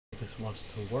this wants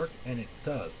to work, and it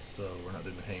does, so we're not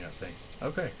doing the hangout thing.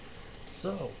 Okay,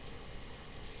 so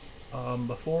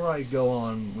before I go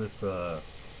on with the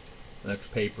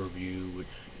next pay-per-view, which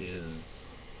is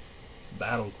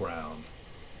BattleGround,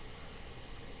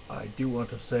 I do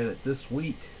want to say that this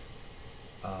week,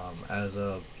 as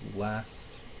of last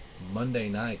Monday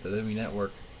night, the WWE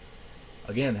Network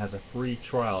again has a free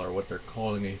trial, or what they're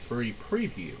calling a free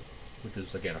preview, which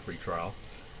is again a free trial.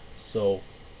 So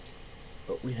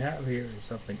what we have here is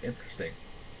something interesting.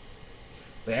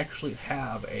 They actually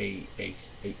have a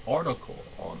article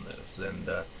on this, and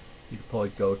you can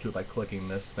probably go to it by clicking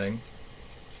this thing.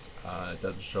 It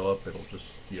doesn't show up, it'll just,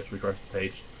 you just refresh the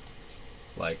page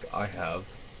like I have.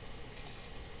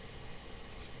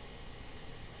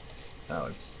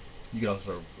 You can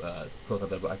also close out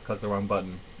that, I clicked the wrong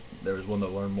button. There was one to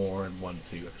learn more and one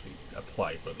to actually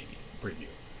apply for the preview.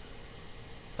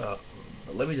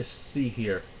 Let me just see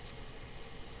here.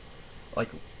 Like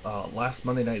last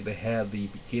Monday night, they had the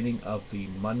beginning of the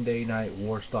Monday Night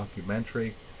Wars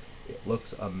documentary. It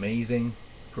looks amazing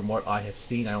from what I have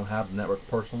seen. I don't have the network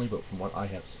personally, but from what I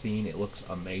have seen, it looks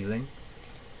amazing.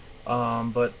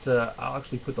 But I'll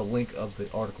actually put the link of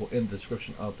the article in the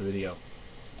description of the video.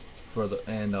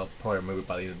 And I'll probably remove it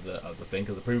by the end of the thing,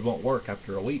 because the preview won't work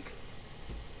after a week.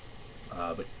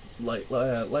 But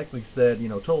like we said, you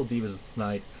know, Total Divas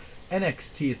tonight.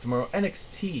 NXT is tomorrow.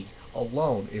 NXT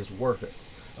alone is worth it.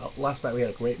 Last night we had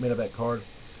a great main event card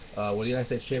where the United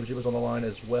States Championship was on the line,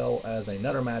 as well as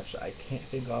another match I can't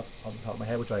think of on the top of my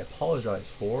head, which I apologize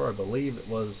for. I believe it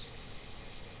was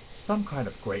some kind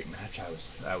of great match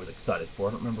I was excited for.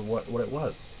 I don't remember what it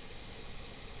was.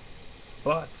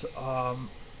 But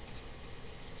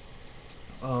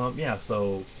yeah,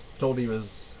 so Total Divas,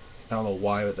 I don't know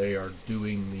why, but they are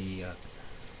doing the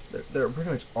they're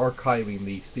pretty much archiving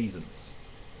the seasons.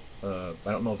 I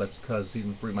don't know if that's because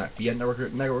season 3 might be a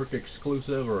network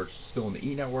exclusive, or it's still in the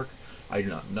E network. I do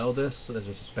not know this, so that's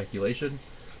just a speculation.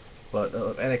 But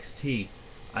NXT,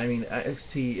 I mean,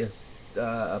 NXT is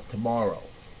up tomorrow.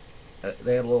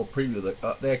 They have a little preview of the.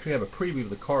 They actually have a preview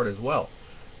of the card as well.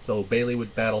 So Bayley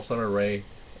would battle Summer Rae,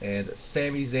 and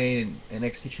Sami Zayn and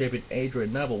NXT champion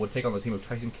Adrian Neville would take on the team of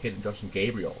Tyson Kidd and Justin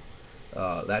Gabriel.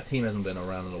 That team hasn't been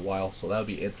around in a while, so that would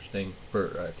be interesting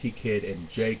for T-Kid and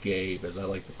J-Gabe, as I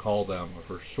like to call them, or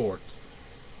for short.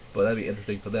 But that would be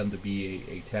interesting for them to be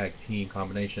a tag team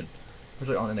combination,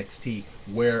 especially on NXT,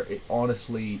 where it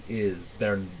honestly is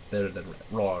better than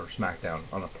Raw or SmackDown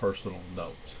on a personal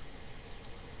note.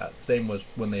 Same was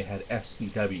when they had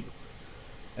FCW.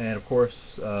 And of course,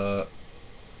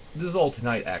 this is all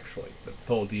tonight actually. The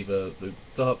Total Diva,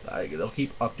 they'll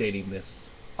keep updating this,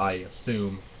 I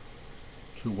assume,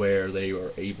 to where they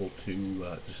are able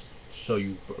to just show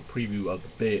you a preview of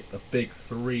the big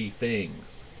 3 things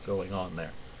going on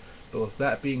there. But with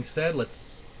that being said, let's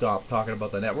stop talking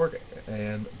about the network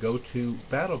and go to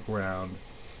BattleGround,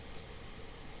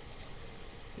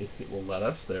 if it will let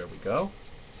us. There we go.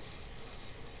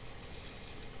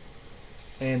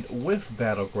 And with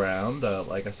BattleGround,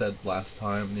 like I said last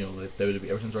time, you know, WWE,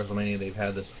 ever since WrestleMania, they've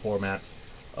had this format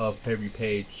of pay-per-view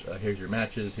page. Here's your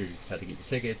matches, here's how to get your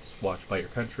tickets, watch by your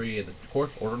country, and then, of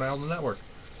course, order now on the network.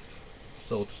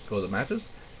 So let's just go to the matches,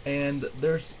 and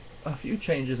there's a few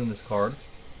changes in this card.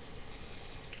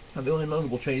 Now, the only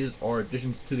notable changes are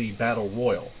additions to the Battle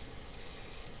Royal.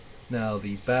 Now,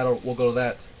 the battle, we'll go to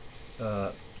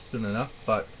that soon enough,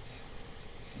 but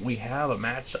we have a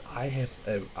match I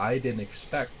didn't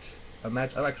expect, a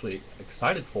match I'm actually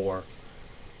excited for.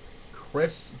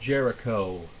 Chris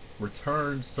Jericho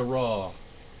returns to Raw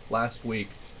last week,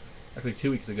 actually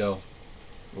 2 weeks ago,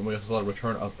 when we also saw the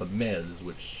return of The Miz,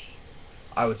 which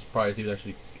I was surprised he was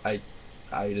actually, I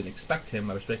didn't expect him.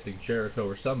 I was expecting Jericho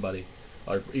or somebody,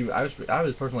 or even, I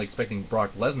was personally expecting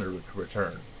Brock Lesnar to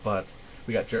return, but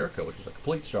we got Jericho, which was a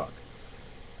complete shock.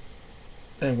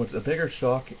 And what's a bigger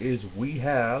shock is we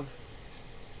have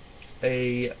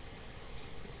a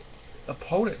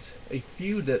opponent, a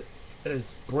feud that is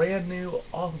brand new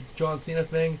off of the John Cena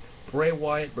thing, Bray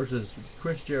Wyatt versus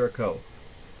Chris Jericho.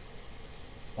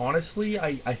 Honestly,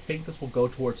 I think this will go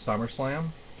towards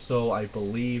SummerSlam, so I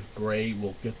believe Bray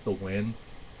will get the win,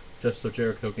 just so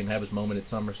Jericho can have his moment at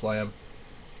SummerSlam.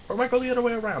 Or it might go the other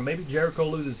way around. Maybe Jericho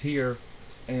loses here,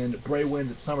 and Bray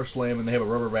wins at SummerSlam, and they have a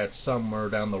rubber match somewhere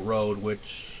down the road, which,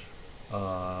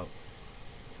 look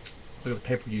at the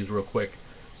pay-per-views real quick.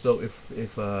 So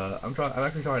if I'm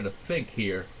actually trying to think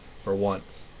here for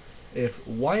once. If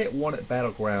Wyatt won at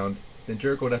BattleGround, then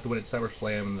Jericho would have to win at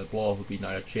SummerSlam, and the blow-off would be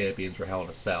Night of Champions or Hell in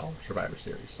a Cell, Survivor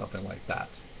Series, something like that.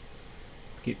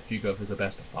 Keep the feud going as a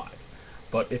best of 5.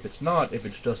 But if it's not, if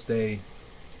it's just a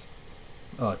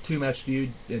Two-match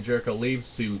feud, and Jericho leaves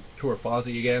to tour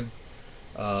Fozzy again.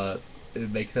 Uh, it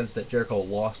makes sense that Jericho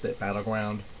lost at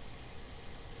BattleGround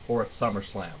or at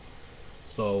SummerSlam.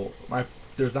 So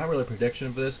there's not really a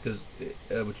prediction for this because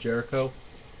with Jericho,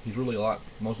 he's really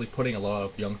mostly putting a lot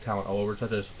of young talent all over,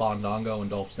 such as Fandango and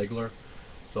Dolph Ziggler.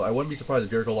 So I wouldn't be surprised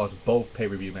if Jericho lost both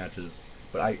pay-per-view matches.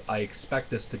 But I expect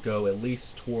this to go at least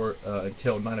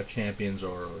until Night of Champions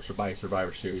or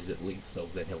Survivor Series at least. So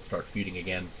then he'll start feuding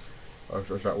again, or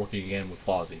start working again with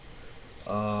Fozzy.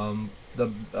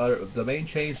 The main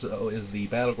change though is the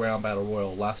BattleGround Battle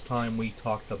Royal. Last time we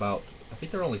talked about, I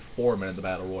think there are only 4 men in the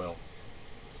Battle Royal,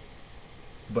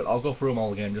 but I'll go through them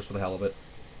all again just for the hell of it.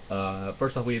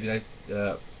 First off, we had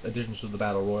the additions to the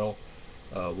Battle Royal.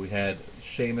 We had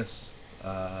Sheamus,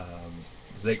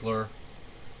 Ziggler,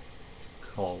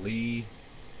 Khali,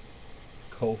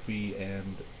 Kofi,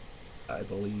 and I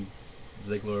believe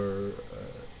Ziggler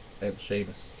and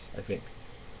Sheamus, I think.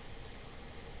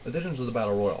 Additions to the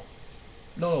Battle Royal.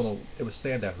 No, it was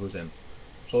Sandow who was in.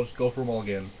 So I'll just go through them all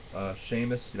again.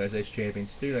 Sheamus, United States Champion,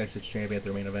 still United States Champion at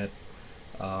their main event.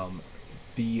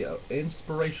 The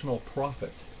Inspirational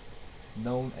Prophet,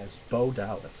 known as Bo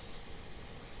Dallas,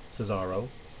 Cesaro,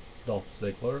 Dolph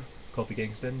Ziggler, Kofi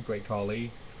Kingston, Great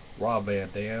Khali, Rob Van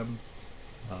Dam.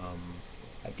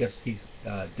 I guess he's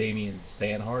Damian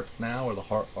Sanhart now,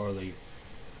 or the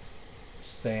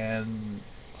San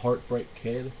Heartbreak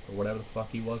Kid, or whatever the fuck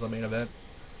he was on main event.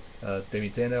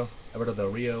 Damian Sandow, Alberto Del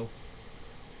Rio,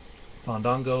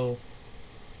 Fandango,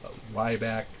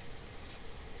 Ryback,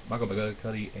 Michael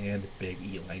McCuddy, and Big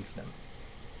E Langston.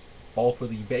 All for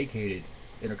the vacated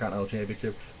Intercontinental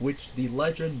Championship, which the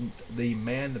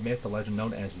man, the myth, the legend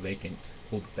known as Vacant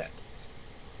will defend.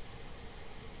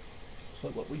 So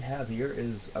what we have here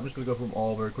is, I'm just going to go through them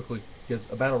all very quickly, because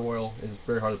a Battle Royal is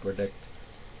very hard to predict,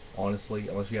 honestly,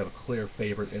 unless you have a clear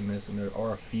favorite in this, and there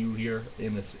are a few here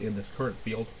in this current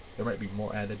field. There might be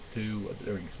more added to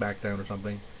during SmackDown or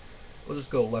something. We'll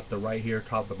just go left to right here,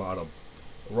 top to bottom.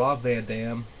 Rob Van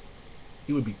Dam,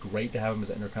 it would be great to have him as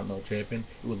Intercontinental Champion.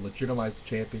 It would legitimize the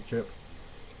championship.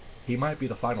 He might be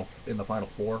in the final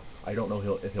 4. I don't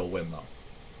know if he'll win though.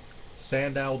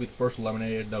 Sandow will be the first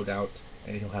eliminated, no doubt,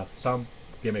 and he'll have some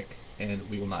gimmick, and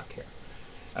we will not care.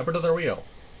 Alberto Del Rio,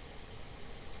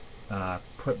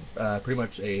 pretty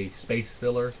much a space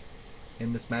filler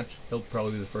in this match. He'll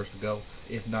probably be the first to go,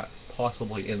 if not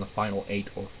possibly in the final 8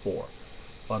 or 4.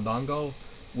 Fandango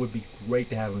would be great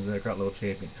to have him as an Intercontinental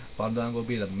Champion. Fandango would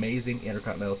be an amazing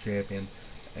Intercontinental Champion,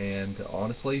 and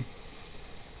honestly,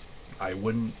 I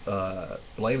wouldn't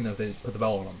blame them if they put the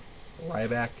belt on him.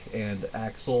 Ryback and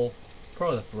Axel,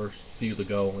 probably the first few to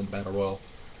go in the Battle Royal.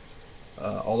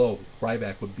 Although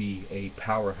Ryback would be a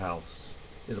powerhouse,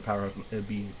 it would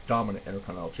be a dominant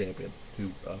Intercontinental Champion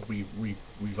to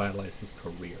revitalize his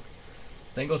career.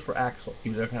 Same goes for Axel. He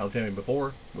was Intercontinental Champion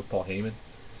before with Paul Heyman,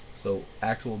 so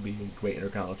Axel will be a great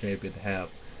Intercontinental Champion to have,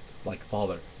 like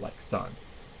father, like son.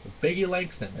 Big E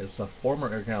Langston is a former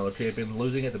Intercontinental Champion,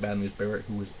 losing it to Bad News Barrett,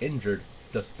 who was injured,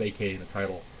 just vacating the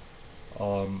title.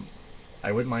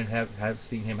 I wouldn't mind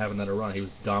seeing him have another run. He was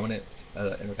dominant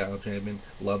Intercontinental Champion.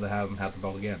 Love to have him have the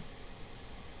belt again.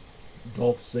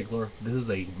 Dolph Ziggler, this is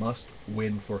a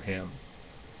must-win for him.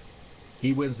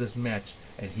 He wins this match,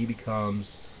 and he becomes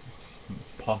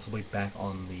possibly back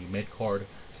on the mid-card,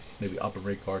 maybe upper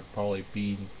mid-card, probably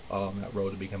being on that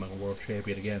road to becoming a world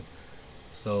champion again.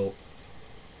 So,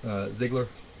 Ziggler,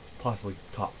 possibly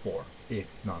top 4, if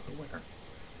not the winner.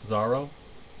 Cesaro,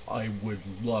 I would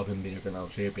love him being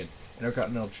Intercontinental Champion.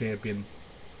 Intercontinental Champion,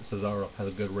 Cesaro has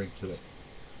a good ring to it.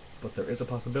 But there is a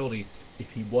possibility, if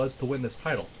he was to win this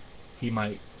title, he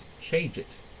might change it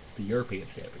to the European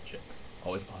Championship.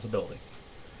 Always a possibility.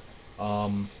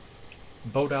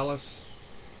 Bo Dallas,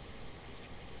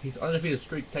 he's undefeated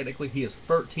streak. Technically, he is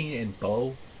 13 and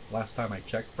Bo. Last time I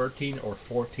checked, 13 or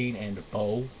 14 and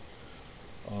Bo.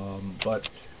 But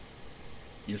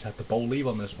you just have to believe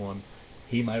on this one.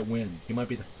 He might win. He might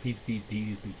be he's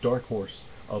the dark horse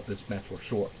of this match for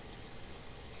sure.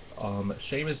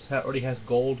 Sheamus already has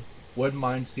gold. Wouldn't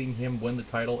mind seeing him win the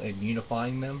title and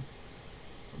unifying them,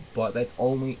 but that's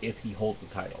only if he holds the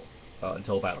title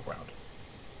until BattleGround.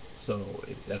 So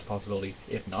that's a possibility.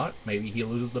 If not, maybe he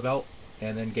loses the belt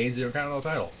and then gains the Intercontinental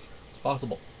title. It's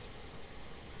possible.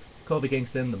 Kofi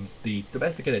Kingston, the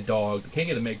domesticated dog, the king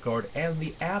of the mid-card, and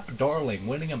the app darling,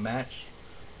 winning a match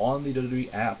on the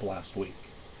WWE app last week.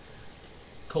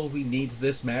 Kofi needs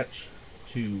this match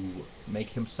to make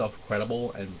himself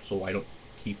credible, and so I don't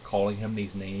keep calling him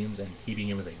these names and keeping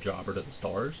him as a jobber to the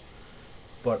stars,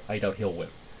 but I doubt he'll win.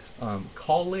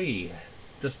 Khali,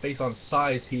 just based on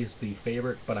size, he's the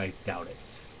favorite, but I doubt it.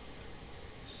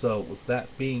 So with that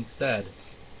being said,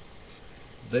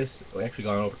 this we actually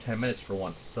gone over 10 minutes for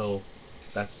once. So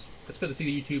that's good to see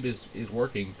the YouTube is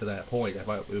working to that point. I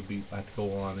have to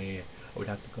go on I would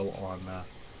have to go on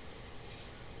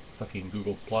fucking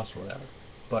Google Plus or whatever.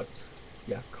 But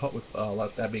yeah, with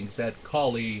that being said,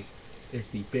 Kali is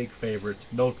the big favorite.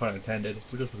 No pun intended.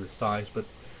 Just with his size, but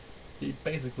you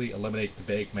basically eliminate the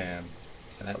big man,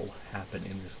 and that will happen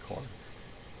in this card.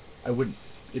 I wouldn't.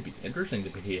 It'd be interesting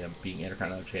to see him being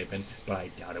Intercontinental Champion, but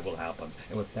I doubt it will happen.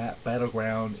 And with that,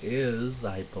 Battleground is,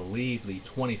 I believe, the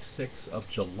 26th of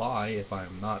July, if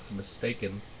I'm not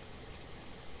mistaken.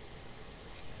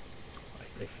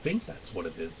 I think that's what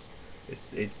it is.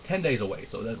 It's 10 days away,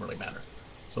 so it doesn't really matter.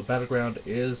 So Battleground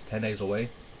is 10 days away,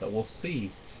 but we'll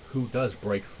see who does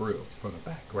break through from the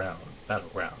Battleground Battle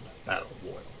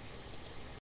Royal.